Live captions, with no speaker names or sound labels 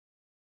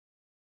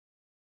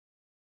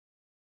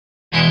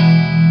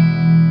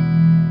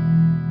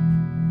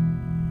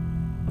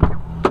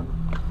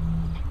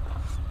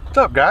What's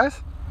up,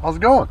 guys? How's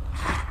it going?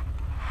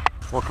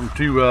 Welcome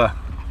to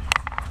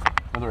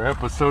another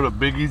episode of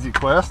Big Easy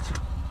Quest.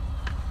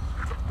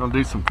 Gonna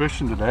do some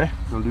fishing today.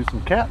 Gonna do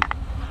some catting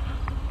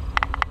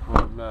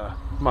on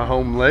my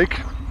home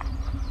lake,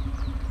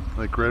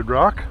 Lake Red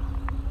Rock.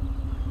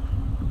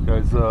 You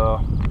guys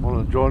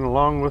want to join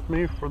along with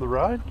me for the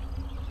ride?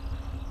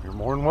 You're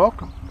more than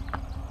welcome.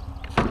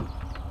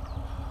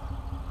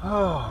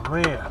 Oh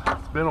man,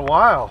 it's been a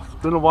while.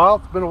 It's been a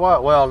while.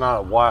 Well, not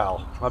a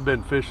while. I've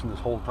been fishing this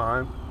whole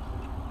time.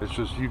 It's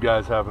just you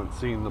guys haven't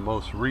seen the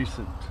most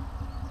recent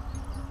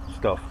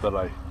stuff that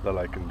I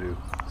can do.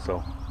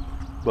 So,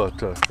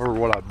 but or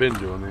what I've been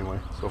doing anyway.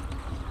 So,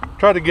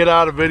 try to get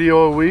out a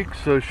video a week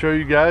so show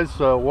you guys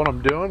what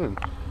I'm doing and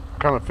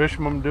kind of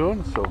fishing I'm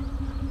doing. So,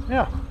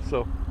 yeah.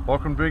 So,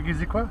 welcome to Big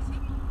Easy Quest.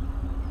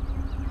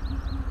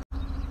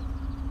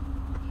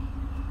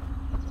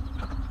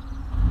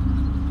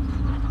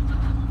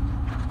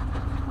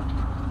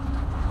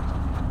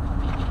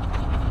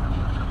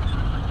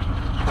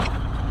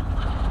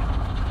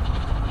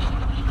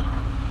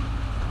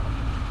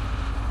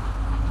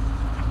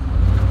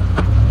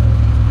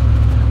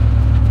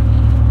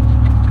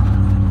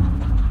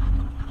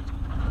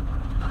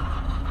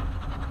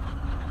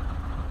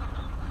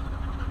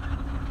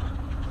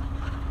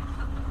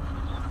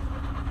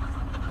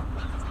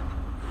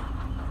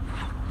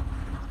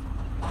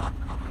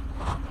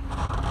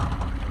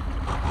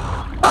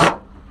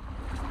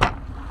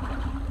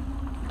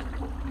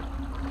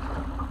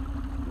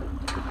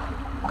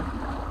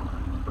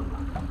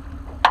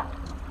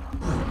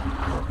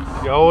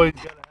 You always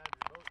gotta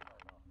have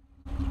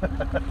your boat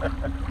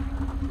tied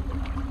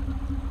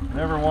on.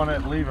 Never want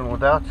it leaving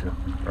without you,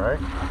 right?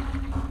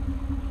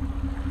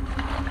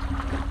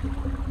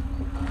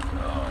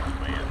 Oh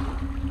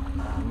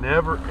man.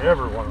 Never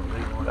ever want it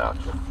leaving without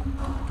you.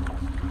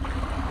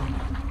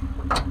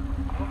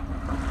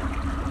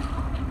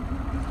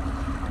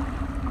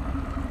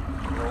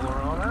 Roll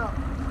her on out.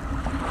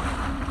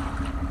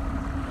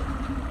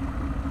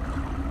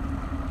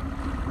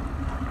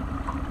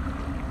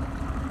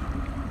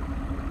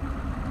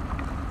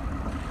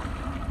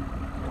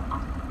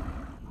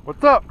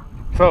 What's up?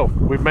 So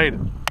we've made it.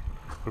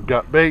 We've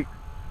got bait,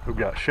 we've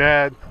got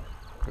shad,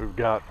 we've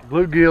got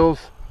bluegills,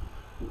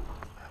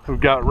 we've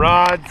got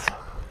rods.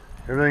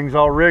 Everything's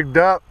all rigged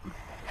up,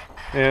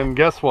 and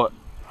guess what?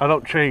 I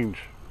don't change.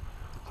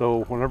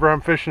 So whenever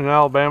I'm fishing in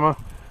Alabama,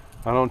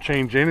 I don't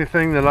change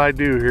anything that I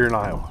do here in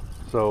Iowa.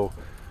 So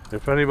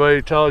if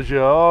anybody tells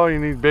you, oh, you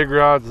need big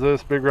rods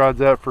this, big rods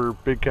that for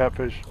big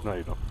catfish, no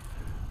you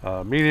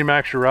don't. Medium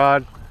action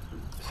rod,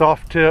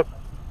 soft tip,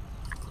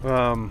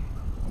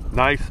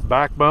 nice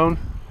backbone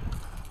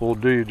will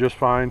do you just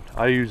fine.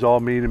 I use all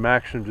medium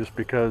action just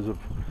because of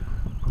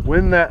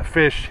when that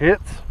fish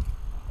hits,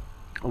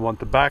 I want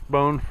the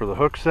backbone for the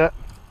hook set.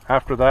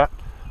 After that,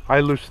 I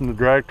loosen the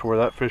drag to where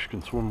that fish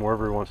can swim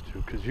wherever he wants to,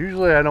 because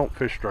usually I don't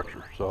fish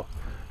structure. So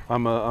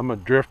I'm a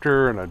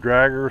drifter and a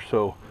dragger,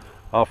 so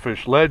I'll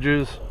fish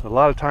ledges. A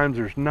lot of times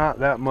there's not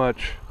that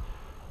much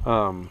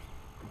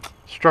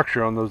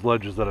structure on those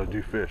ledges that I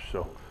do fish.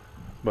 So,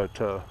 but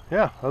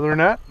yeah, other than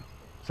that,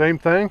 same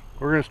thing.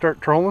 We're going to start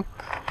trolling.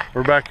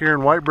 We're back here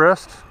in White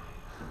Breast.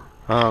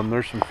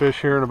 There's some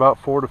fish here in about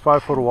 4 to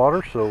 5 foot of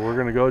water, so we're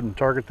going to go ahead and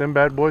target them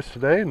bad boys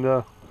today and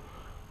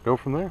go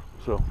from there.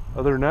 So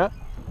other than that,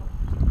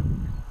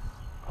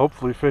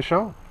 hopefully fish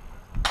on.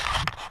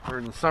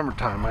 During the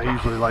summertime, I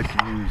usually like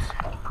to use,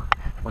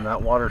 when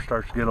that water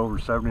starts to get over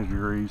 70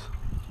 degrees,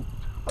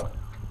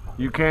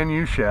 you can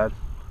use shad,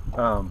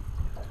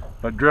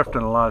 but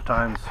drifting, a lot of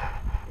times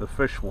the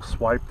fish will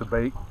swipe the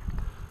bait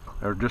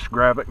or just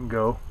grab it and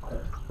go.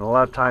 And a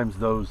lot of times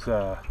those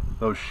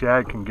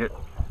shad can get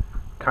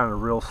kind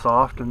of real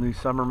soft in these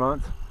summer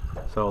months,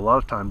 so a lot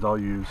of times I'll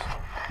use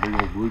big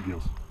old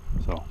bluegills.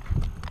 So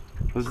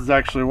this is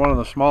actually one of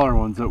the smaller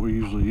ones that we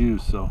usually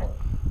use. So,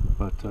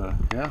 but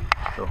yeah,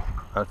 so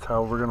that's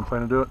how we're going to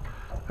plan to do it.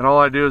 And all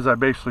I do is I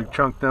basically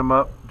chunk them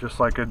up just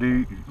like I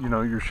do, you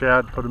know, your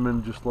shad. Put them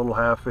in just little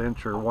 1/2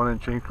 inch or 1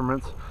 inch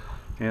increments,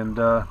 and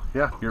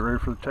yeah, get ready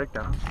for the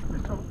takedown.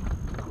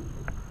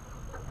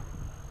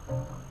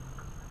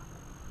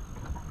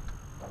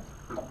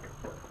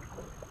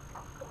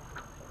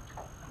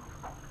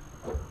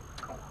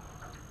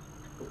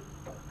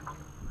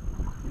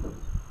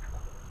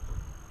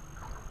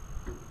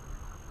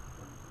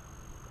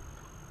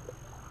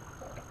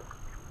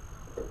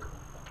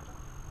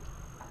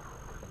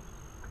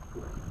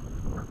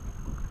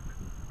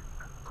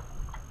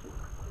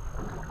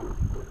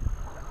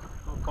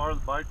 The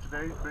bite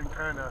today's been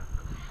kind of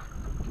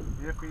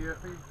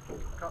iffy.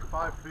 Caught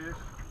 5 fish.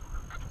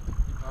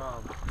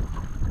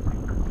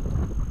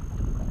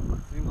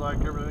 Seems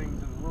like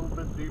everything's in a little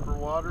bit deeper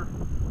water.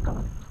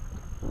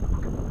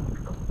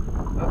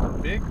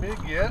 Nothing big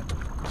yet.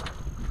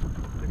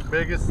 The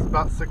biggest is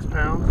about 6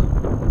 pounds.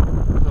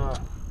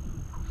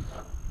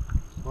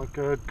 Like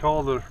I'd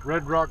call the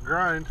red rock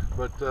grind,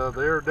 but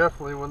they are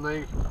definitely, when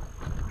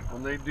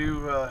they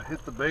do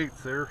hit the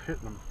baits, they're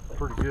hitting them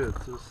pretty good.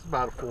 So this is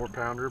about a 4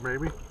 pounder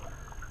maybe.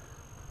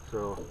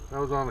 So that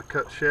was on a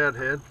cut shad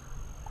head.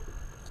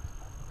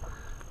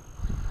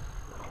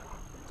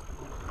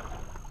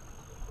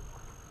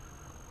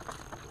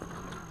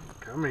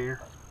 Come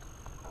here.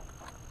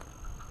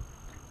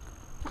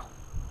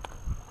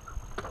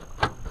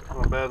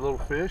 Not a bad little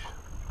fish.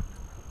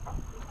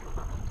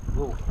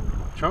 Little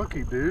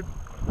chunky dude.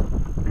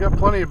 We got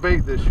plenty of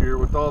bait this year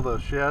with all the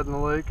shad in the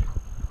lake.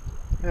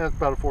 Yeah, it's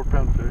about a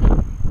 4-pound fish.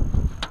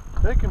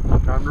 Take him.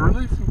 Time to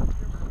release him.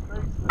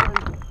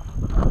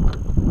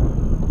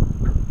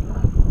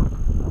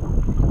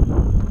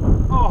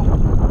 Oh, I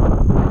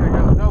think I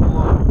got a double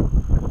on.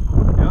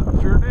 Yep,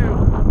 sure do.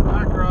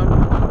 Back rod.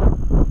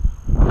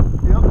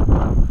 Yep.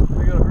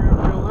 I gotta hurry up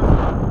and reel this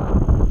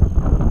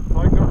one, so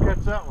I can go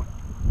catch that one.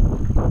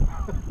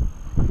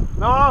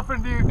 Not often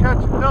do you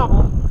catch a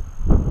double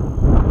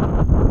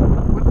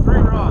with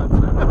 3 rods.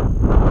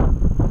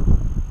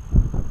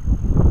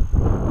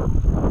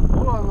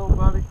 Hold on, little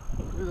buddy.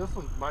 Dude, this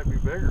one might be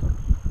bigger.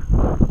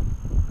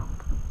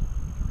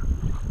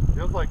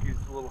 Feels like he's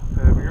a little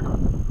heavier.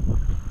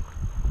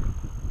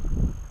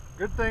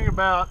 Good thing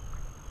about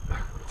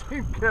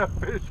Team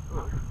Catfish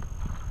hooks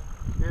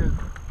is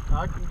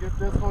I can get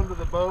this one to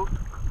the boat,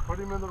 put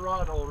him in the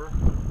rod holder,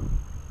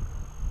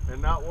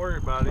 and not worry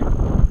about him.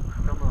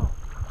 Come on.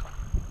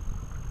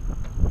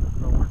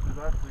 So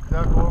that's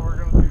exactly what we're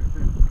going to do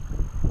too.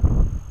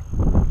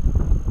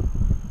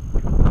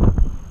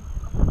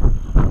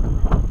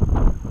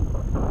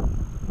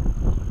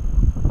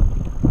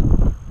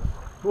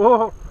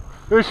 Whoa!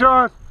 Hey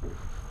Sean!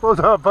 What's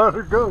up,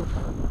 buddy? Go!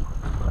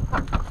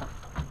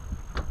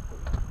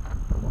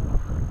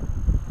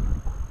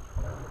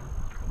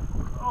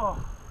 Oh!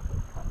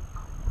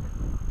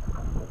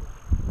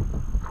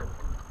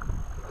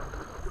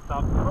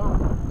 Stop the boat.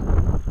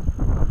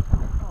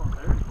 Oh,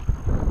 there you go.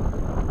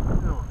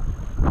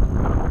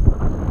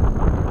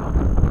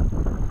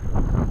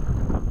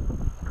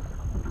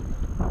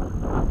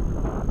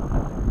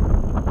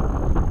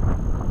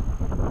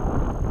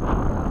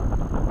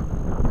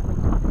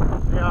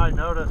 I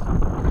noticed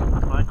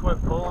when I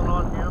quit pulling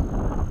on him,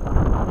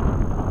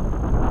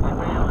 he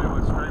immediately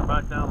went straight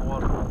back down the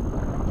water. So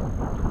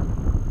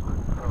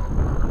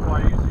that's why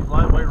I use these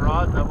lightweight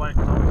rods, that way I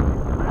can always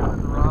keep the man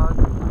in the rod.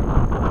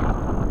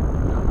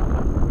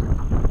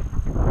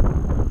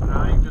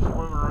 Now he can just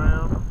swim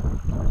around.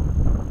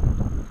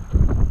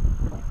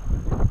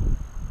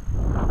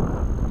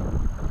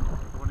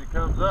 When he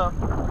comes up,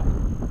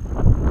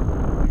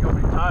 he's going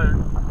to be tired.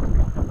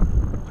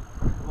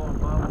 Blowing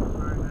bubbles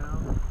right now.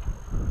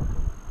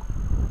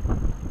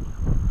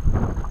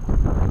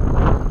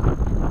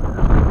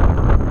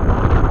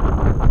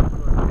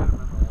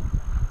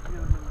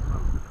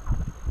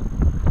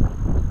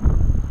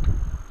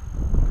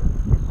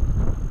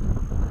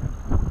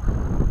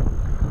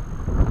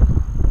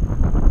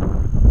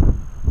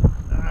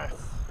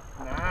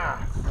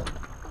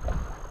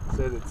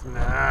 It's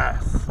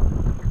nice. A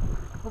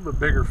little bit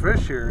bigger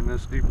fish here in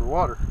this deeper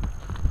water.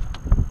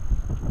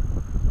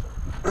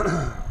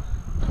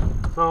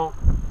 So,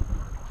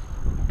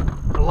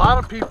 a lot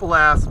of people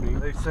ask me,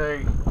 they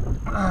say,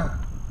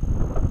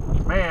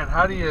 man,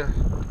 how do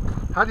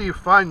you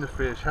find the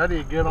fish? How do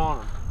you get on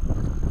them?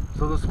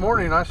 So this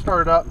morning I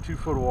started out in 2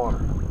 foot of water.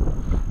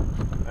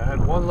 I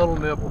had one little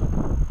nibble.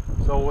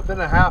 So within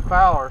a half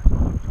hour,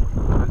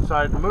 I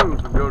decided to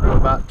move and go to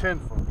about 10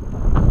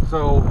 foot.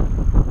 So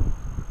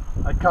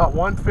I caught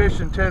 1 fish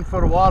in 10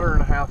 foot of water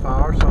in a half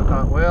hour, so I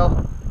thought,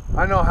 well,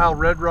 I know how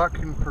red rock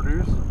can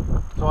produce,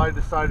 so I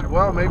decided,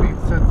 well, maybe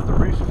since the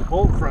recent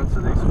cold fronts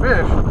of these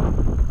fish,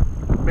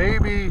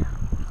 maybe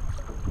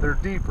they're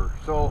deeper.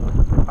 So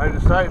I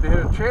decided to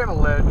hit a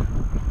channel edge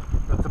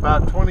that's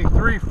about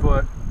 23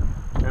 foot,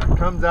 and it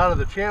comes out of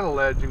the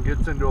channel edge and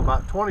gets into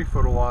about 20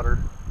 foot of water,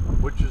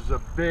 which is a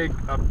big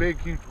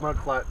huge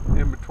mudflat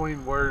in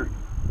between where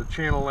the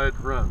channel edge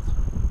runs.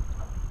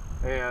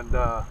 And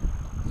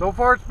so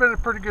far it's been a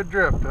pretty good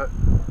drift.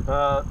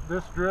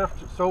 This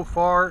drift so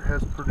far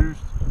has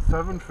produced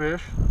 7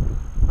 fish.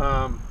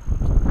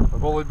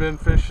 I've only been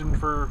fishing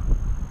for,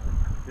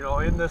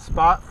 in this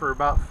spot for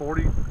about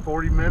 40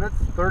 minutes,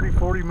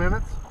 30-40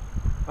 minutes.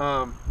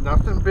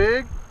 Nothing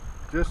big,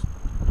 just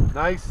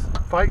nice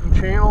fighting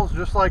channels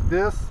just like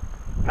this,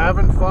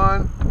 having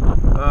fun,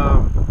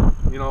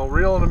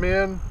 reeling them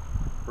in,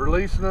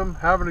 releasing them,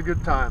 having a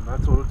good time.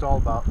 That's what it's all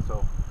about.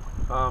 So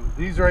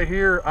these right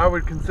here I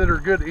would consider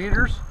good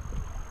eaters.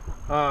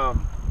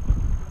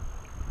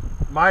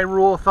 My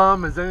rule of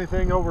thumb is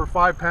anything over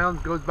 5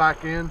 pounds goes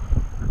back in,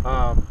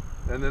 and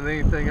then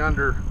anything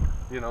under,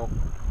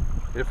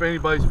 if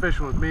anybody's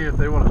fishing with me, if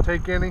they want to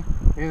take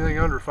anything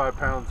under 5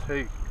 pounds,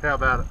 hey,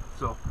 have at it.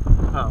 So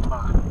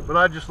but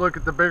I just look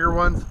at the bigger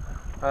ones.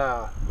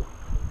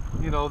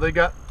 They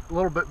got a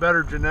little bit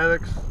better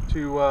genetics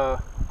to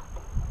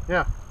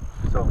yeah,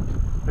 so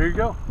there you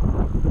go.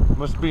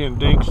 Must be in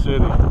Dink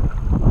City.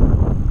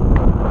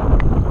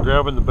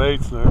 Grabbing the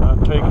baits and they're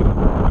not taking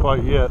it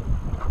quite yet.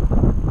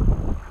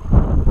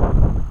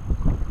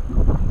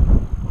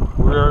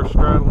 We are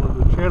straddling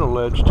the channel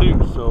edge too,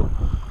 so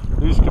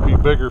These could be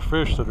bigger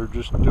fish that are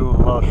just doing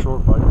a lot of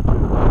short bite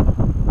too.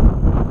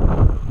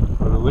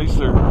 But at least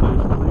they're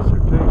tasting.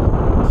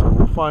 So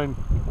we'll find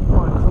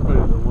somebody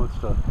that wants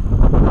to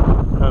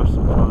have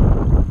some fun.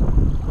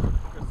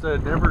 Like I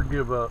said, never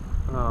give up.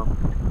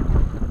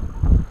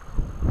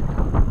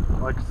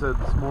 Like I said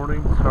this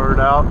morning, started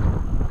out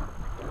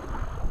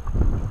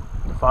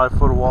 5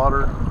 foot of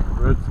water,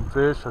 read some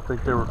fish. I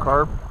think they were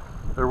carp.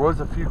 There was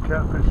a few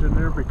catfish in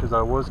there because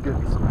I was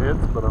getting some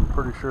hits, but I'm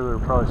pretty sure they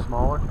were probably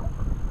smaller.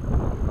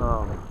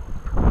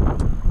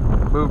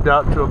 Moved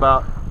out to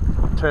about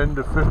 10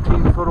 to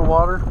 15 foot of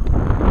water,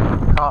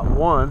 caught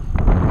one,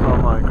 so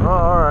I'm like, oh,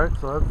 alright,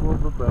 so that's a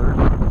little bit better.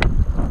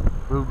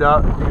 Moved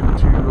out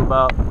into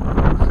about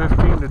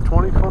 15 to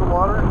 20 foot of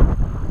water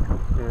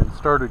and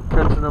started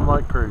catching them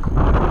like crazy. So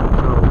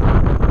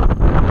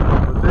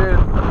within,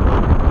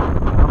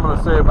 I'm going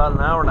to say about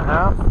an hour and a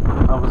half,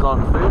 I was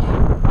on fish.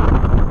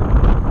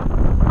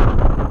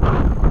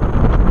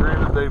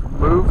 Granted, they've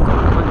moved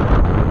completely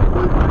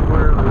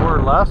where they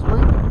were last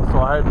week, so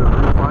I had to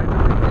refine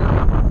them again.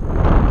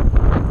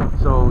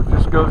 So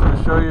just goes to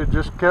show you,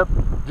 just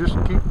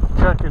keep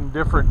checking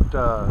different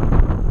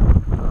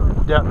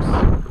depths.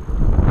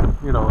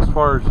 You know, as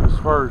far as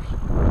where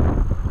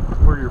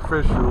your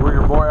fish or where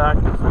your more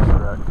active fish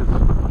are at, because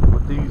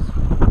with these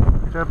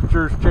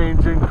temperatures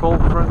changing,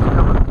 cold fronts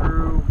coming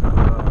through,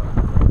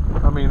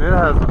 I mean, it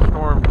hasn't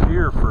stormed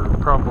here for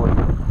probably,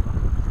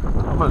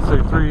 I'm going to say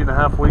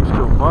 3.5 weeks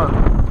to a month.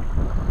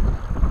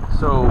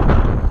 So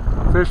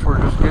fish were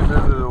just getting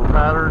into the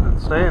pattern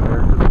and staying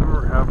there because we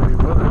weren't having any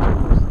weather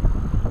changes.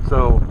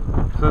 So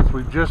since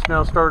we just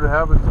now started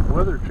having some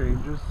weather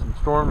changes, some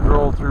storms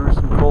roll through,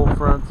 some cold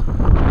fronts, it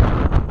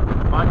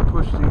might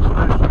push these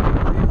fish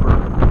deeper,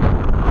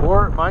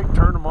 or it might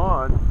turn them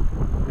on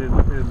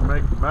and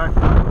make them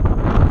active.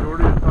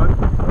 Majority of the time,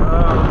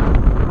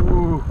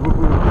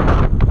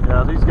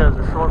 yeah, these guys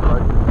are short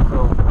biting.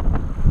 So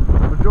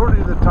majority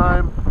of the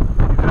time,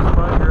 you just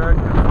find your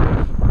active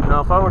fish.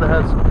 Now, if I would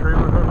have had some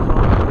trailer hooks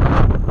on,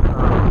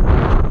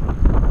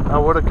 I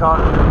would have caught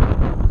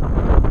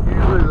them.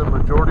 Usually, the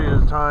majority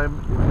of the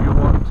time, if you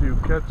want to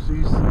catch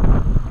these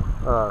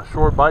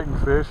short biting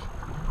fish,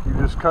 you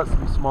just cut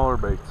some smaller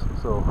baits.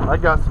 So I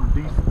got some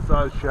decent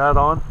sized shad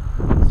on.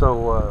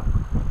 So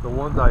the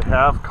ones I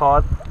have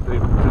caught,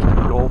 they've just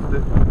engulfed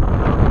it.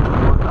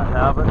 The ones I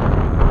haven't,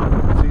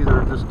 it's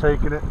either just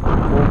taking it,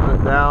 holding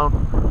it down,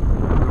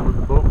 and with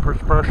the boat push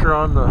pressure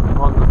on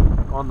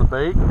the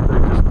bait, they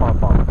just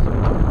pop off. So,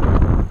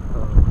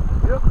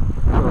 yep.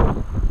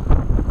 So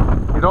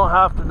you don't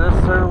have to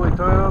necessarily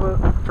tie on a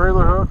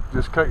trailer hook.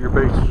 Just cut your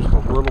baits just a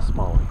little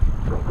smaller.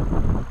 So,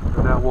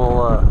 and that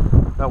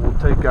will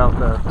take out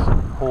that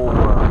whole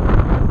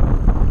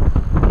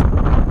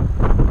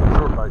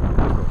short bite.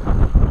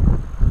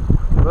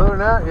 So, other than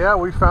that, yeah,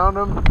 we found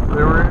them.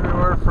 They were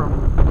anywhere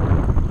from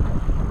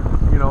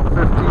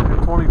 15 to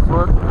 20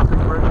 foot. I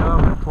think right now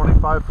I'm at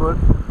 25 foot.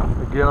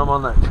 Again, I'm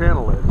on that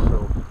channel edge,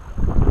 so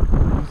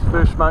these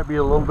fish might be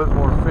a little bit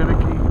more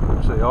finicky,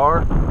 which they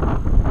are.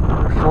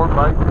 They're short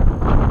biting,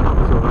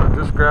 so they're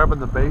just grabbing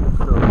the bait.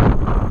 So,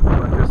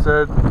 like I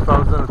said, if I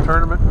was in a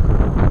tournament,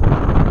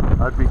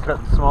 I'd be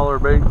cutting smaller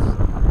baits,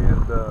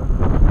 and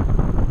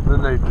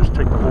then they just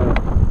take the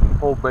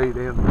whole bait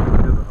and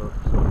the hook.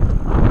 So,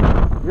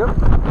 yep,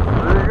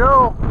 there you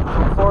go.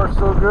 So far,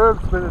 so good.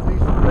 It's been a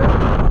decent day.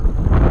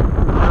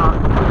 Not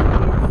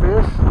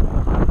fish.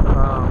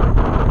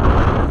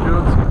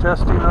 Doing some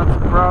testing on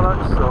some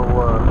products, so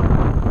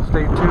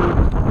stay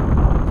tuned.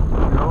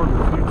 In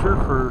the future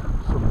for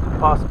some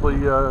possibly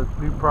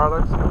new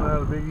products coming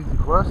out of Big Easy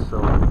Quest. So,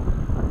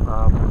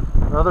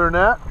 other than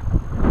that,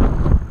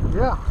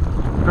 yeah,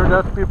 turned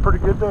out to be a pretty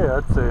good day,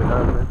 I'd say it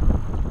has been.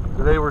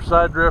 Today we're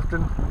side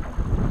drifting.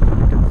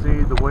 You can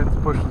see the wind's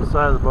pushing the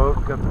side of the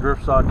boat. Got the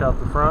drift sock out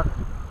the front,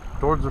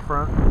 towards the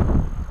front,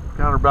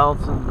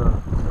 counterbalancing the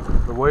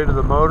weight of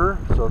the motor,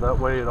 so that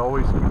way it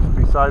always keeps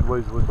me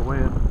sideways with the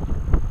wind,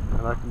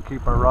 and I can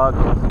keep my rods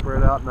all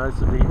spread out nice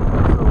and neat.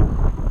 So,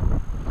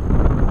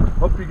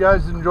 hope you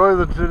guys enjoy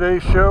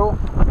today's show.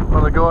 I'm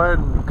going to go ahead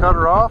and cut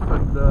her off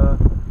and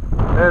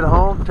head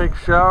home, take a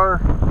shower,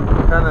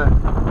 kind of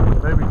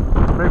maybe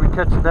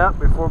catch a nap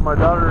before my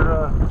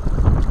daughter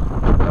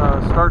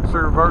starts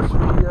her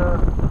varsity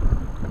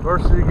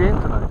game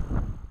tonight.